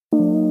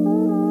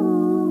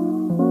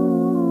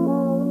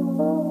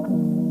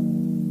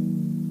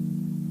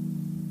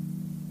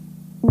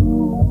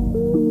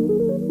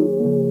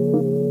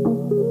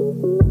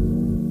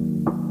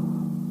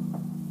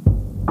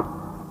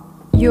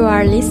You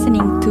are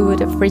listening to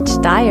The Fridge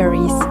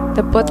Diaries,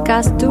 the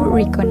podcast to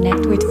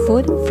reconnect with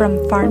food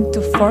from farm to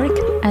fork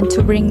and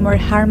to bring more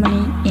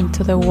harmony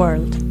into the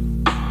world.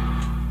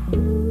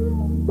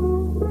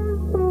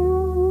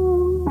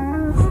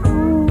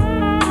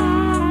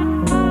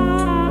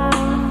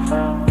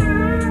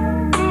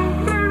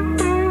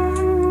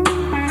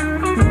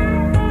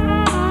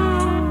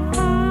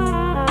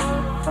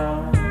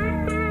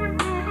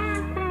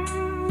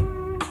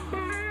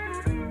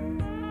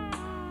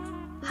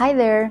 Hi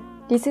there,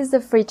 this is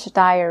The Fridge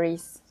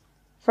Diaries.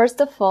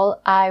 First of all,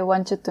 I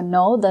want you to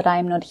know that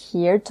I'm not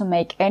here to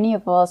make any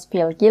of us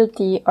feel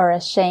guilty or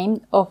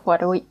ashamed of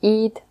what we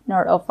eat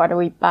nor of what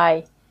we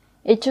buy.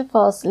 Each of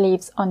us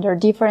lives under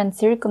different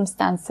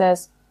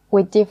circumstances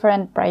with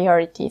different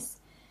priorities.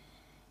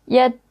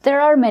 Yet there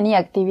are many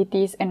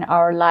activities in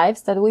our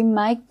lives that we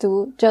might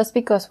do just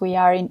because we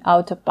are in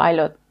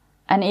autopilot,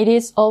 and it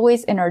is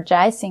always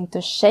energizing to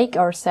shake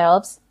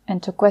ourselves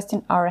and to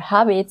question our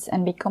habits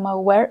and become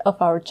aware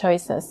of our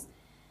choices.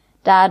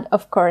 That,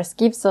 of course,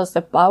 gives us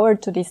the power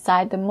to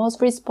decide the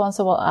most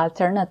responsible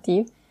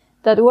alternative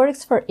that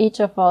works for each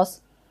of us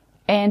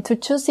and to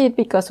choose it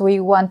because we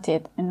want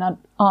it and not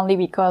only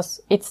because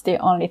it's the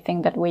only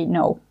thing that we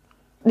know.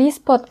 This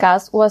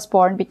podcast was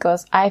born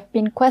because I've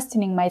been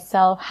questioning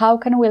myself, how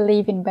can we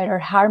live in better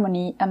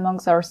harmony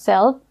amongst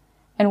ourselves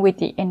and with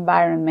the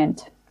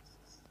environment?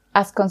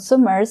 As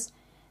consumers,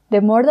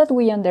 the more that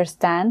we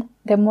understand,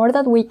 the more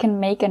that we can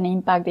make an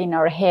impact in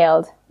our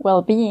health,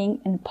 well-being,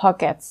 and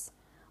pockets.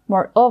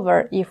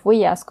 Moreover, if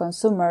we as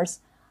consumers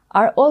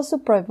are also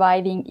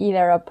providing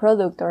either a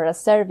product or a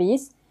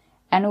service,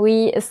 and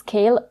we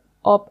scale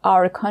up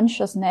our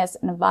consciousness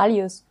and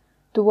values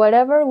to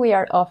whatever we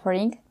are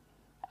offering,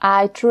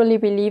 I truly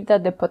believe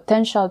that the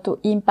potential to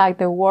impact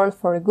the world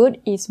for good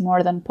is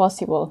more than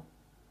possible.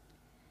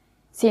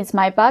 Since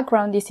my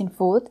background is in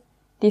food,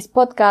 this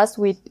podcast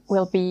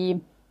will be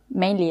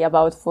mainly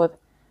about food.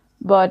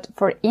 But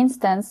for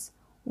instance,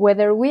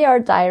 whether we are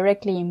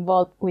directly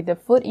involved with the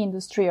food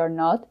industry or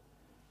not,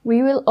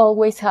 we will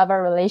always have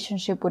a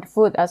relationship with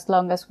food as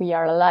long as we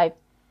are alive.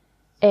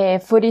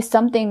 Food is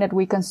something that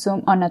we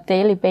consume on a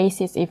daily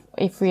basis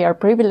if we are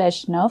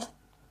privileged enough,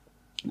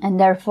 and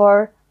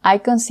therefore I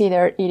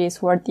consider it is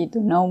worthy to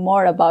know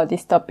more about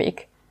this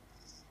topic.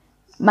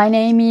 My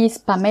name is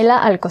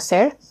Pamela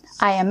Alcocer.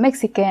 I am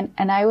Mexican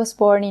and I was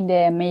born in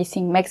the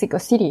amazing Mexico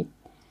City.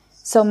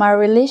 So my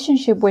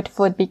relationship with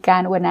food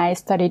began when I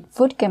studied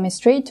food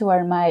chemistry to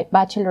earn my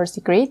bachelor's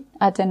degree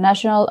at the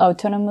National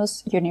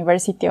Autonomous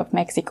University of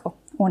Mexico,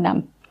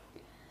 UNAM.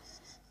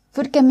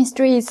 Food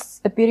chemistry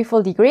is a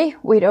beautiful degree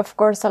with, of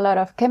course, a lot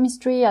of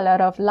chemistry, a lot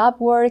of lab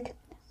work,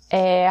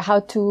 how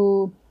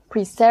to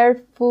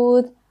preserve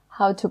food,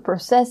 how to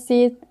process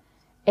it,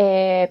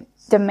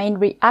 the main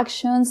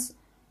reactions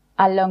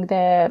along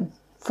the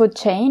food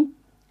chain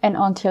and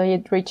until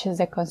it reaches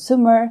the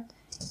consumer.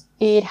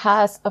 It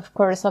has, of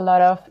course, a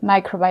lot of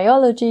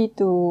microbiology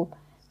to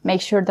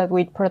make sure that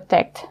we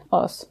protect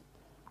us.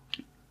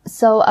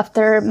 So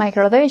after my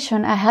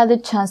graduation, I had the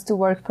chance to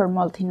work for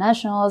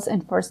multinationals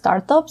and for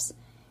startups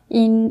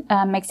in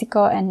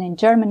Mexico and in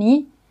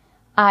Germany.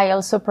 I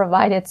also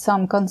provided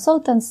some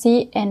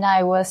consultancy and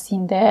I was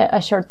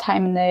a short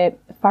time in the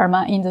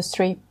pharma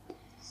industry.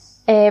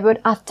 But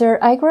after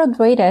I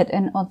graduated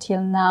and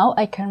until now,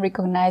 I can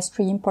recognize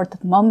three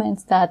important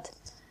moments that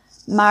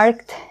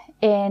marked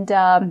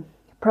and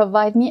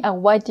provide me a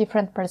wide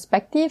different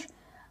perspective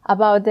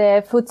about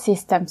the food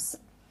systems.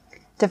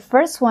 The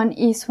first one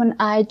is when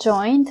I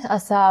joined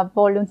as a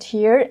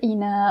volunteer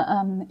in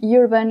a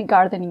urban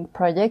gardening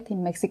project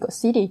in Mexico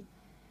City.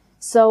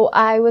 So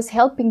I was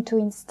helping to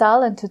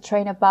install and to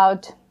train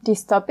about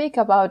this topic,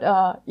 about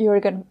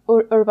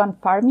urban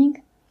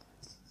farming.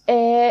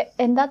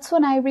 And that's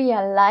when I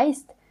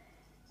realized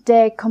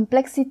the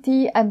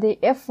complexity and the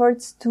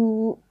efforts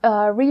to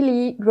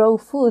really grow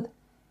food.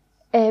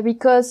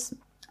 Because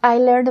I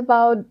learned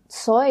about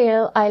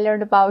soil, I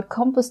learned about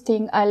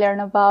composting, I learned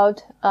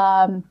about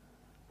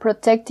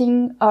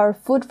protecting our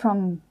food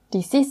from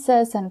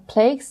diseases and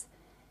plagues,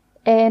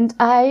 and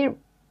I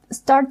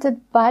started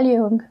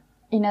valuing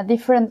in a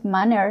different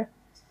manner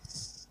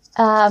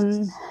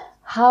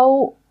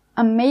how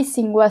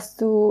amazing was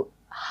to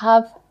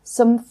have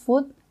some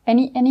food,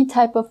 any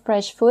type of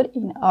fresh food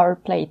in our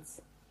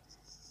plates.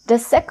 The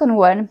second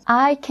one,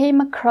 I came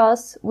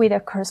across with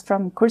a course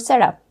from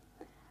Coursera,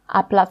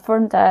 a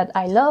platform that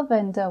I love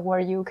and where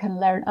you can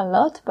learn a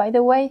lot, by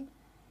the way.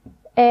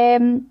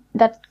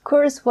 That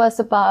course was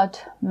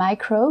about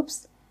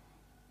microbes.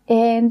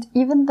 And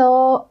even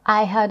though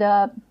I had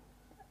a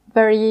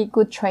very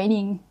good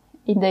training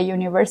in the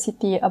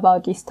university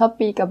about this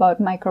topic,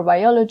 about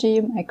microbiology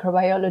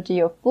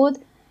of food,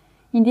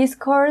 in this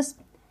course,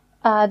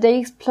 they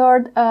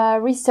explored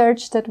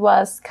research that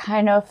was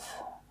kind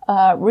of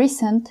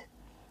recent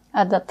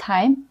at that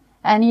time.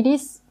 And it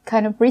is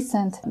kind of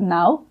recent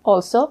now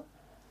also.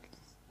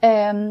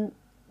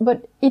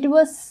 But it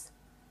was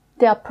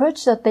the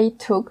approach that they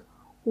took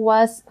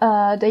was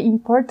the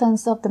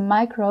importance of the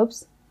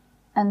microbes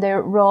and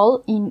their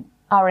role in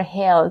our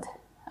health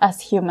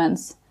as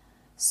humans.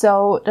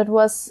 So that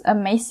was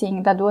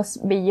amazing. That was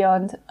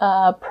beyond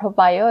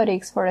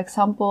probiotics, for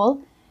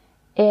example.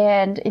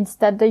 And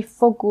instead they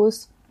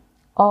focus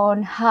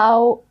on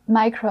how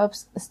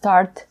microbes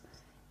start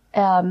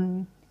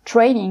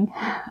training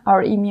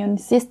our immune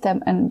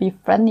system and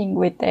befriending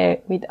with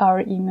our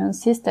immune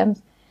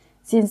systems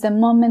since the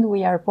moment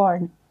we are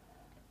born.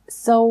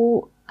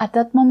 So at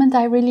that moment,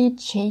 I really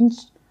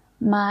changed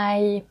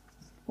my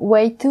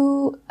way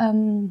to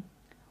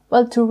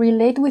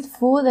relate with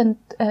food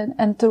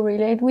and to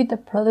relate with the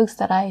products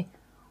that I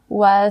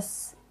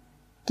was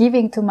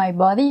giving to my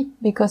body,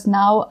 because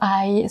now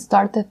I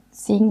started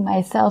seeing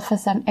myself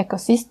as an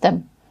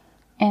ecosystem,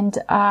 and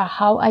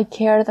how I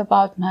cared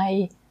about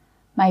my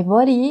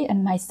body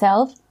and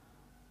myself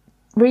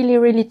really,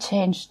 really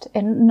changed,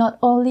 and not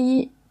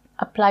only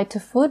applied to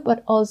food,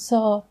 but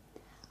also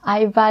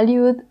I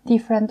valued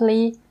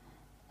differently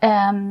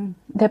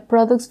the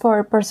products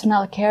for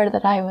personal care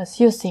that I was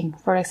using,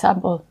 for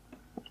example.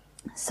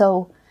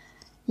 So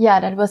yeah,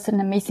 that was an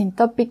amazing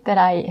topic that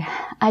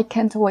I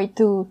can't wait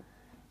to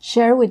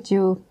share with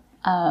you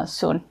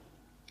soon.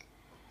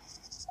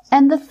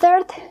 And the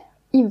third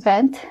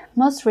event,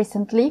 most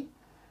recently,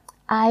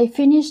 I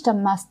finished a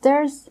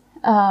master's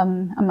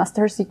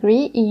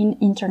degree in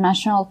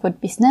International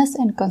Food Business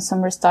and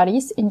Consumer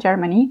Studies in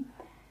Germany.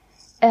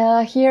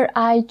 Here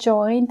I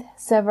joined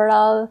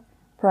several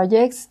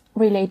projects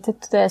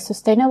related to the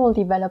Sustainable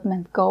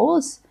Development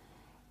Goals,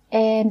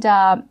 and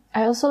I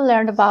also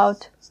learned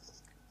about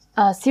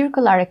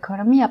circular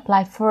economy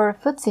applied for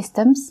food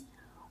systems,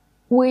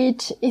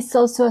 which is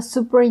also a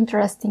super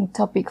interesting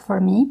topic for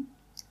me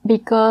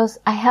because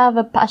I have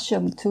a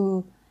passion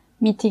to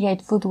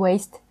mitigate food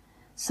waste.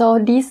 So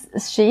this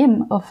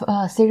scheme of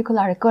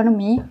circular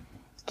economy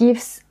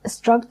gives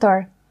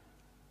structure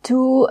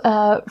to,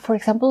 for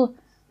example,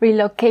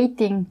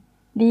 relocating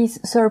these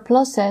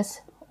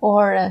surpluses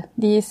or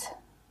these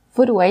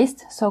food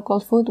waste,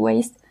 so-called food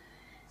waste,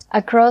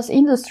 across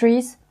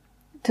industries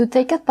to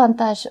take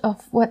advantage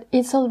of what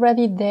is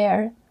already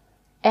there,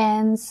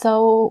 and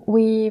so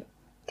we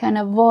can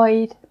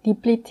avoid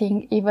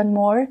depleting even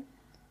more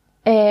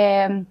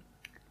the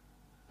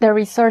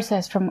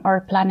resources from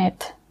our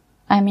planet.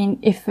 I mean,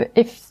 if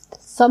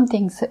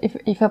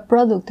a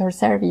product or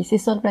service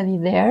is already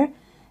there,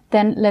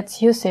 then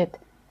let's use it,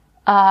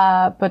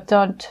 but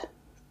don't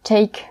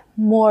take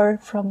more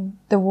from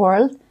the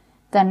world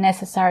than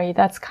necessary.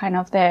 That's kind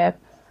of the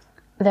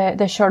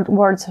short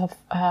words of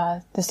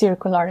the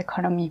circular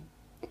economy.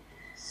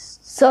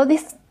 So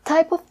this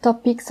type of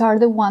topics are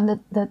the one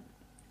that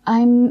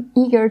I'm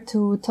eager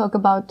to talk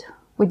about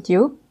with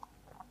you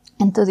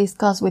and to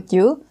discuss with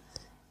you.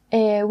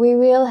 We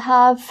will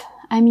have,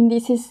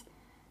 this is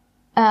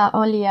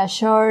only a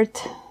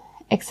short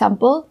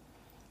example,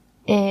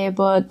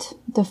 but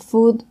the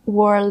food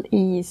world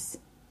is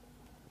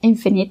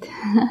infinite.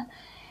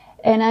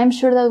 And I'm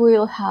sure that we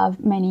will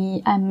have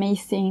many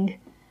amazing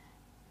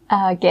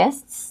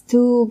guests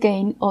to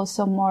gain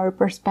also more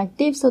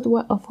perspectives of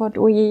what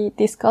we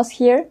discuss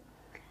here.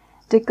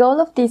 The goal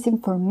of this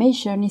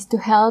information is to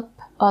help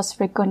us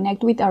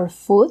reconnect with our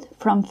food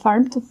from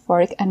farm to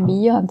fork and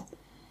beyond.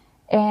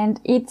 And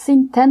it's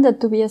intended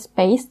to be a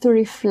space to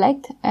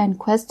reflect and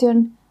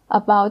question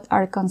about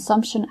our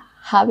consumption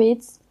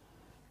habits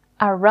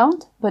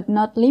around, but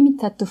not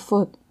limited to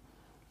food.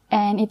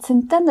 And it's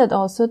intended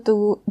also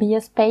to be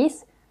a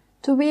space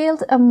to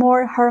build a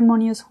more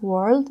harmonious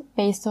world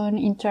based on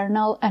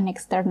internal and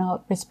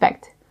external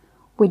respect,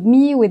 with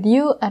me, with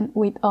you, and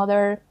with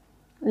other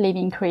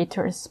living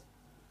creatures.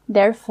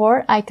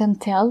 Therefore, I can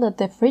tell that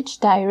the Fridge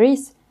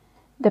Diaries,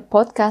 the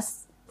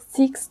podcast,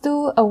 seeks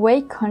to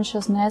awake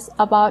consciousness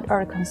about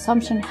our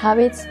consumption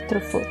habits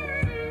through food.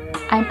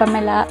 I'm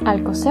Pamela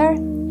Alcocer,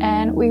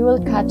 and we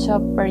will catch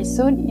up very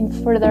soon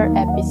in further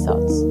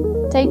episodes.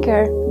 Take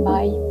care.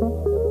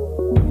 Bye.